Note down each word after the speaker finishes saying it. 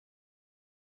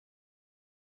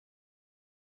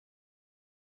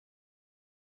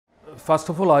First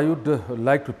of all, I would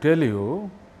like to tell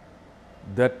you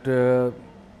that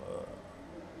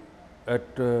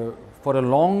for a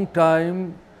long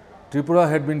time, Tripura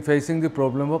had been facing the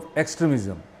problem of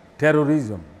extremism,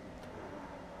 terrorism.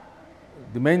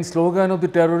 The main slogan of the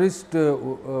terrorist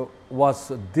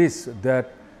was this,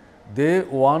 that they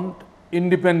want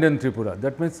independent Tripura.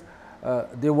 That means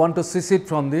they want to secede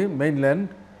from the mainland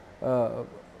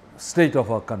state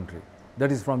of our country, that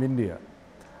is from India.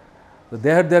 So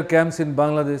they had their camps in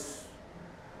Bangladesh.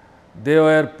 They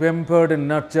were pampered and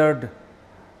nurtured,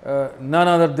 none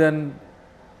other than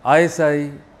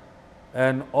ISI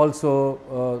and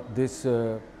also this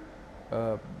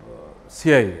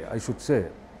CIA, I should say.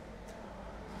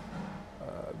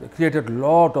 They created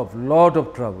lot of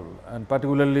trouble and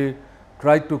particularly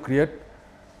tried to create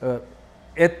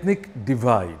ethnic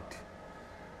divide.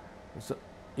 So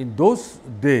in those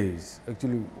days,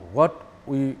 actually, what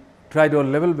we tried our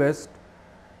level best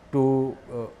to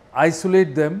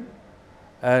isolate them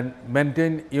and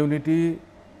maintain unity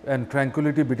and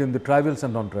tranquility between the tribals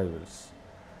and non-tribals.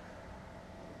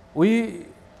 We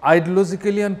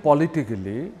ideologically and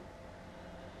politically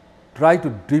try to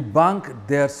debunk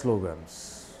their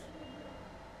slogans,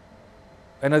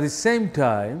 and at the same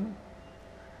time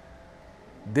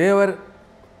they were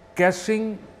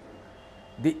cashing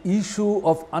the issue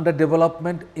of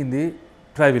underdevelopment in the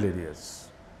tribal areas.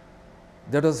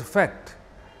 That was a fact.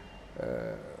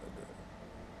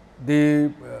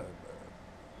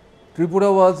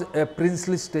 Tripura was a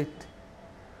princely state.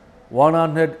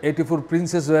 184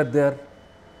 princes were there.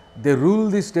 They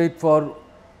ruled the state for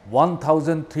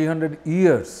 1300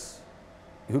 years.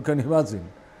 You can imagine.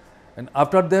 And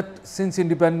after that, since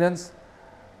independence,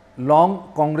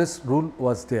 long Congress rule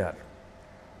was there.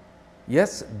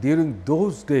 Yes, during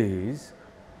those days,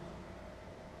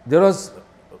 there was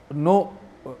no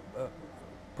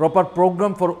proper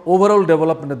program for overall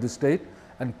development of the state,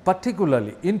 and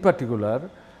in particular,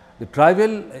 the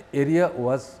tribal area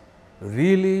was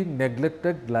really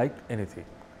neglected like anything.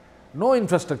 No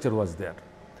infrastructure was there.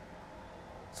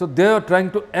 So they are trying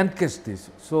to encase this.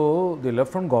 So the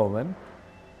left-front government,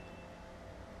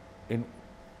 in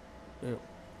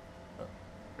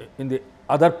the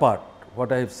other part,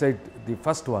 what I have said, the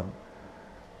first one,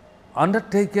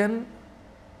 undertaken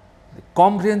the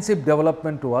comprehensive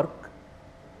development work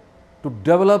to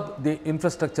develop the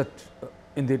infrastructure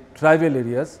in the tribal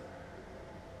areas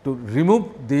to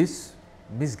remove these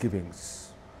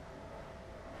misgivings,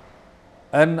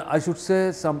 and I should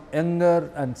say some anger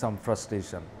and some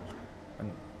frustration.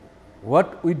 And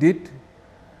what we did,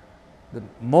 that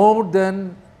more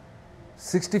than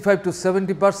 65 to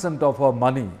 70% of our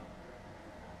money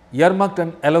earmarked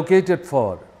and allocated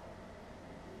for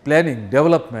planning,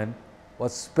 development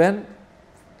was spent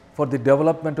for the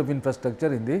development of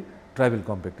infrastructure in the tribal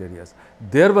compact areas.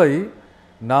 Thereby,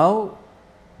 now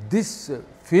this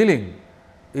feeling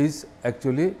is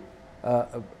actually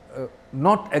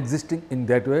not existing in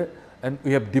that way, and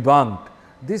we have debunked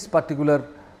this particular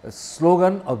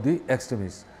slogan of the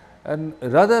extremists. And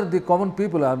rather the common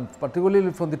people, and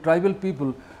particularly from the tribal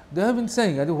people, they have been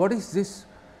saying, what is this?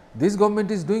 This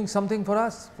government is doing something for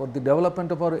us, for the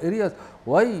development of our areas.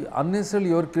 Why unnecessarily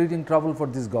you are creating trouble for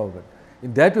this government?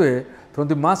 In that way, from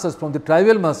the masses, from the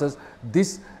tribal masses,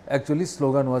 this actually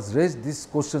slogan was raised, these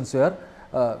questions were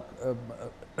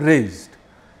raised.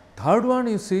 Third one,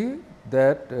 you see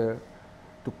that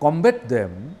to combat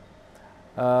them,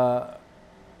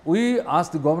 we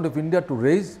asked the government of India to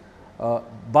raise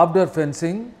barbed wire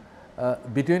fencing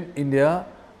between India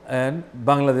and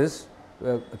Bangladesh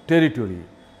territory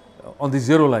on the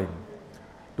zero line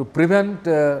to prevent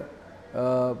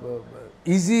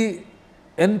easy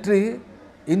entry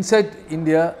inside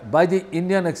India by the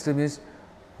Indian extremists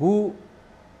who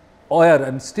were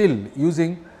and still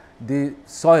using the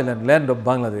soil and land of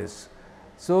Bangladesh.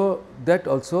 So that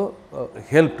also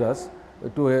helped us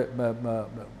to a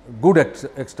good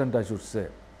extent, I should say.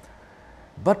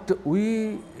 But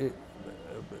we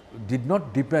did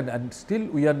not depend, and still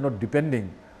we are not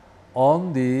depending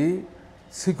on the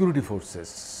security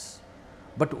forces,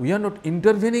 but we are not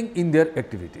intervening in their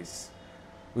activities.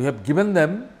 We have given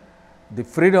them the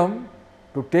freedom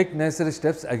to take necessary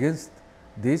steps against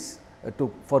this,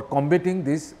 for combating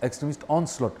this extremist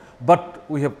onslaught, but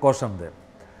we have cautioned them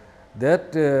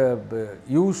that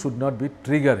you should not be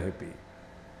trigger happy.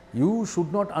 You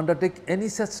should not undertake any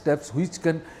such steps which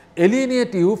can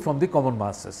alienate you from the common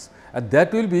masses, and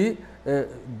that will be a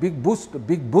big boost,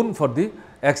 big boon for the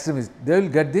extremists. They will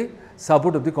get the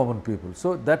support of the common people.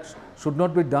 So that should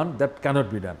not be done, that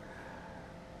cannot be done.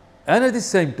 And at the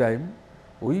same time,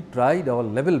 we tried our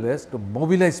level best to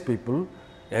mobilize people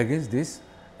against this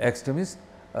extremist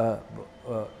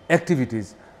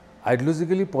activities,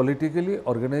 ideologically, politically,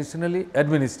 organizationally,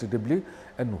 administratively.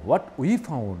 And what we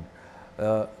found,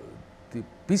 the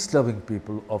peace-loving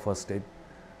people of our state,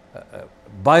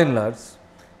 by and large,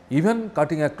 even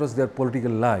cutting across their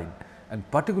political line, and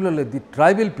particularly the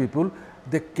tribal people,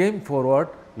 they came forward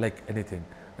like anything.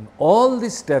 And all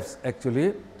these steps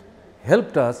actually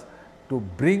helped us to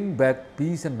bring back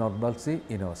peace and normalcy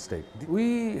in our state.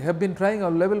 We have been trying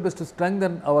our level best to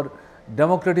strengthen our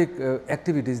democratic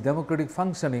activities, democratic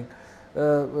functioning.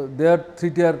 Their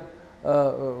 3-tier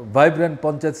vibrant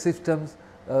panchayat systems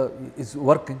is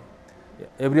working.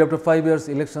 Every after 5 years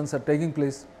elections are taking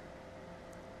place.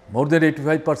 More than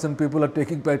 85% people are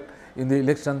taking part in the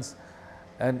elections,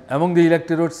 and among the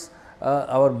electorates,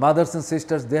 our mothers and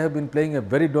sisters, they have been playing a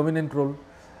very dominant role.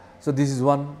 So, this is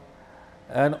one.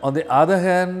 And on the other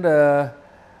hand,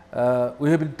 we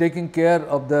have been taking care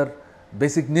of their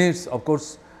basic needs. Of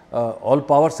course, all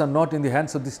powers are not in the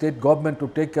hands of the state government to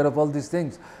take care of all these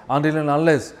things, until and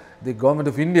unless the government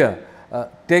of India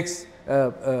takes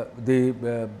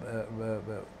the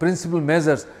principal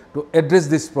measures to address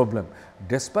this problem.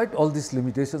 Despite all these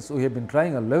limitations, we have been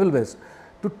trying our level best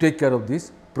to take care of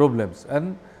these problems,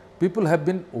 and people have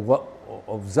been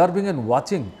observing and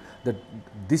watching that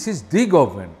this is the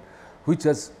government which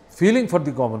has feeling for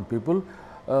the common people.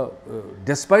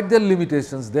 Despite their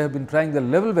limitations, they have been trying their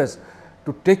level best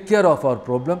to take care of our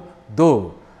problem,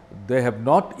 though they have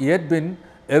not yet been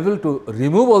able to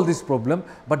remove all this problem,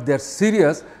 but they are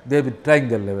serious, they have been trying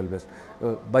their level best.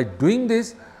 By doing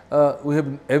this, we have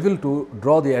been able to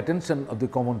draw the attention of the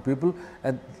common people,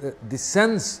 and the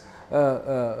sense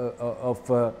of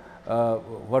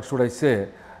what should I say,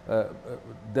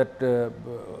 that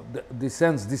the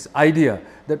sense, this idea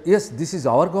that yes, this is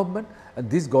our government and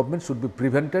this government should be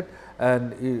prevented,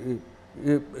 and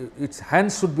its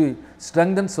hands should be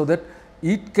strengthened so that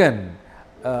it can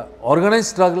organize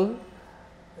struggle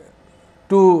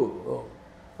to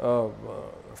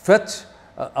fetch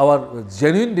our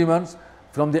genuine demands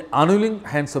from the unwilling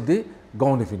hands of the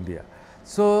government of India.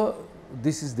 So,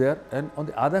 this is there, and on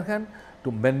the other hand,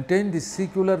 to maintain the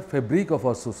secular fabric of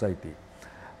our society,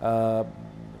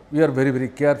 we are very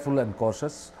careful and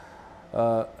cautious,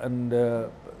 and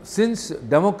since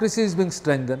democracy is being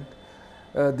strengthened,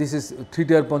 this is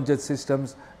 3-tier panchayat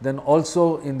systems, then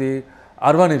also in the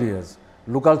urban areas,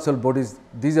 local self bodies,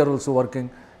 these are also working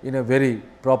in a very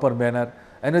proper manner,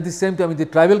 and at the same time in the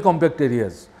tribal compact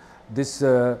areas, this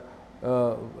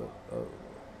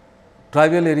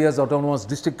tribal areas autonomous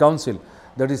district council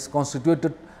that is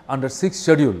constituted under 6th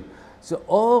schedule. So,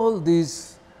 all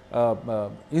these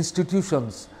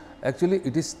institutions, actually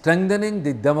it is strengthening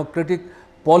the democratic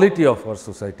polity of our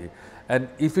society, and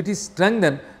if it is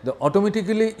strengthened, then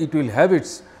automatically it will have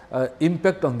its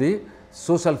impact on the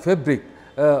social fabric,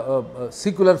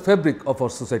 secular fabric of our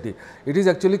society. It is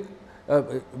actually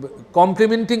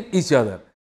complementing each other.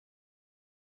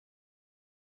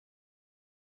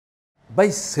 By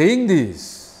saying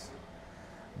this,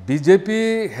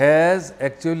 BJP has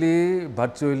actually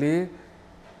virtually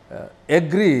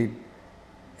agreed,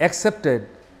 accepted,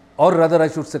 or rather I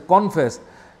should say confessed,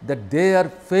 that they are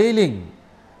failing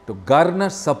to garner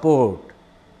support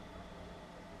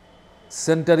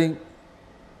centering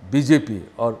BJP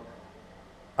or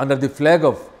under the flag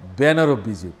of banner of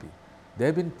BJP. They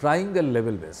have been trying their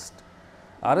level best.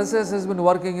 RSS has been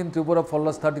working in Tripura for the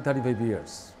last 30-35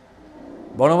 years.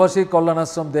 Banavasi,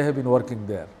 Kalyanashram, they have been working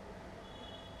there.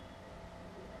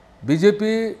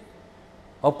 BJP,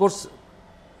 of course,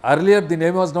 earlier the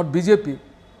name was not BJP,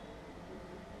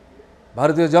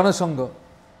 Bharatiya Jana Sangha.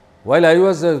 While I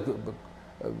was a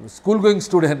school going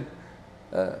student,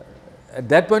 at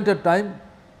that point of time,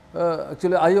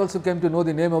 actually I also came to know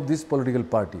the name of this political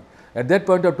party. At that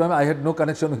point of time, I had no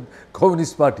connection with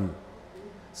Communist Party.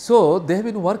 So, they have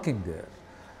been working there.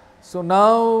 So,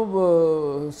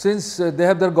 now since they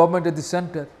have their government at the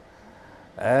center,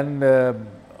 and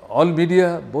all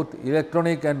media, both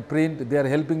electronic and print, they are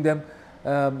helping them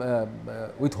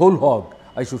with whole hog,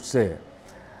 I should say.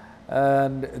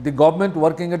 And the government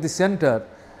working at the center,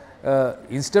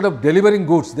 instead of delivering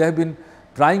goods, they have been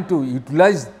trying to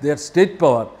utilize their state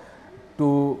power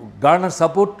to garner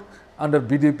support under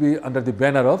BDP, under the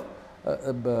banner of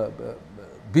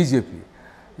BJP.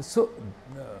 So,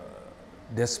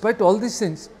 despite all these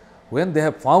things, when they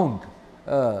have found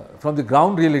from the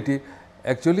ground reality,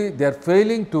 actually they are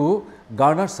failing to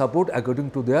garner support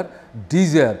according to their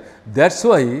desire. That is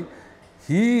why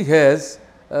he has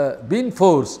been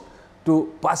forced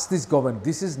to pass this government.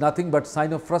 This is nothing but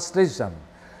sign of frustration,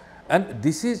 and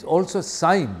this is also a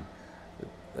sign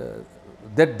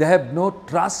that they have no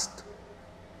trust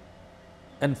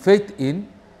and faith in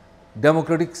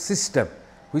democratic system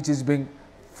which is being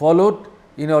followed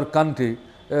in our country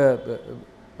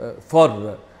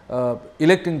for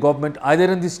electing government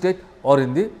either in the state or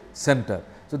in the center.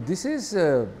 So, this is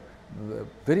a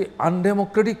very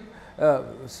undemocratic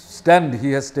stand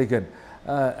he has taken,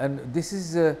 and this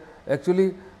is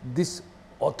actually this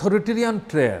authoritarian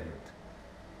trend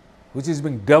which is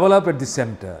being developed at the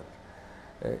center.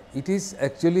 It is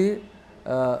actually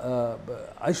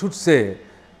I should say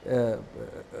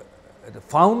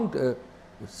found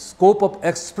scope of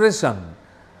expression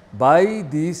by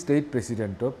the state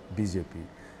president of BJP.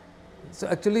 So,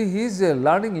 actually he is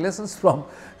learning lessons from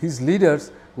his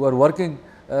leaders who are working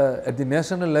at the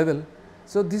national level.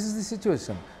 So, this is the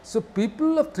situation. So,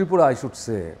 people of Tripura, I should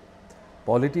say,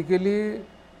 politically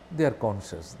they are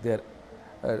conscious, they are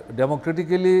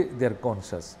democratically they are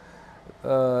conscious.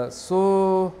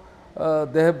 So,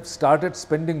 they have started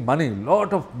spending money,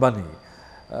 lot of money.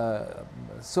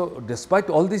 So, despite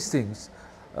all these things,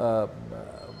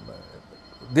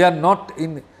 they are not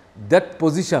in that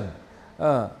position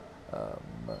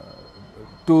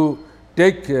to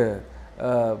take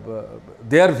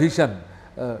their vision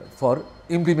for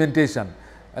implementation,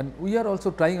 and we are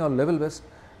also trying our level best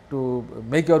to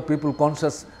make our people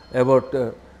conscious about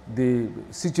the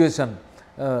situation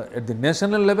at the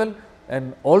national level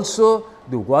and also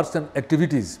the works and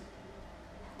activities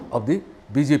of the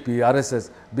BJP, RSS,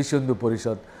 Vishwa Hindu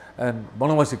Parishad and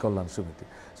Banamasi Kalyan Samiti.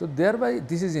 So, thereby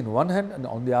this is in one hand, and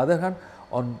on the other hand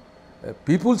on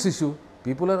people's issue,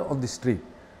 people are on the street,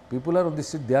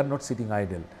 they are not sitting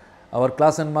idle. Our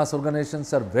class and mass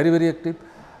organizations are very, very active,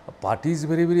 party is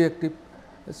very, very active.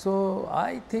 So,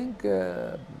 I think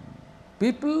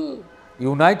people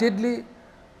unitedly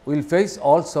will face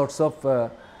all sorts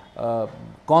of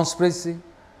conspiracy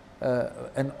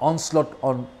and onslaught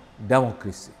on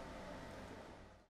democracy.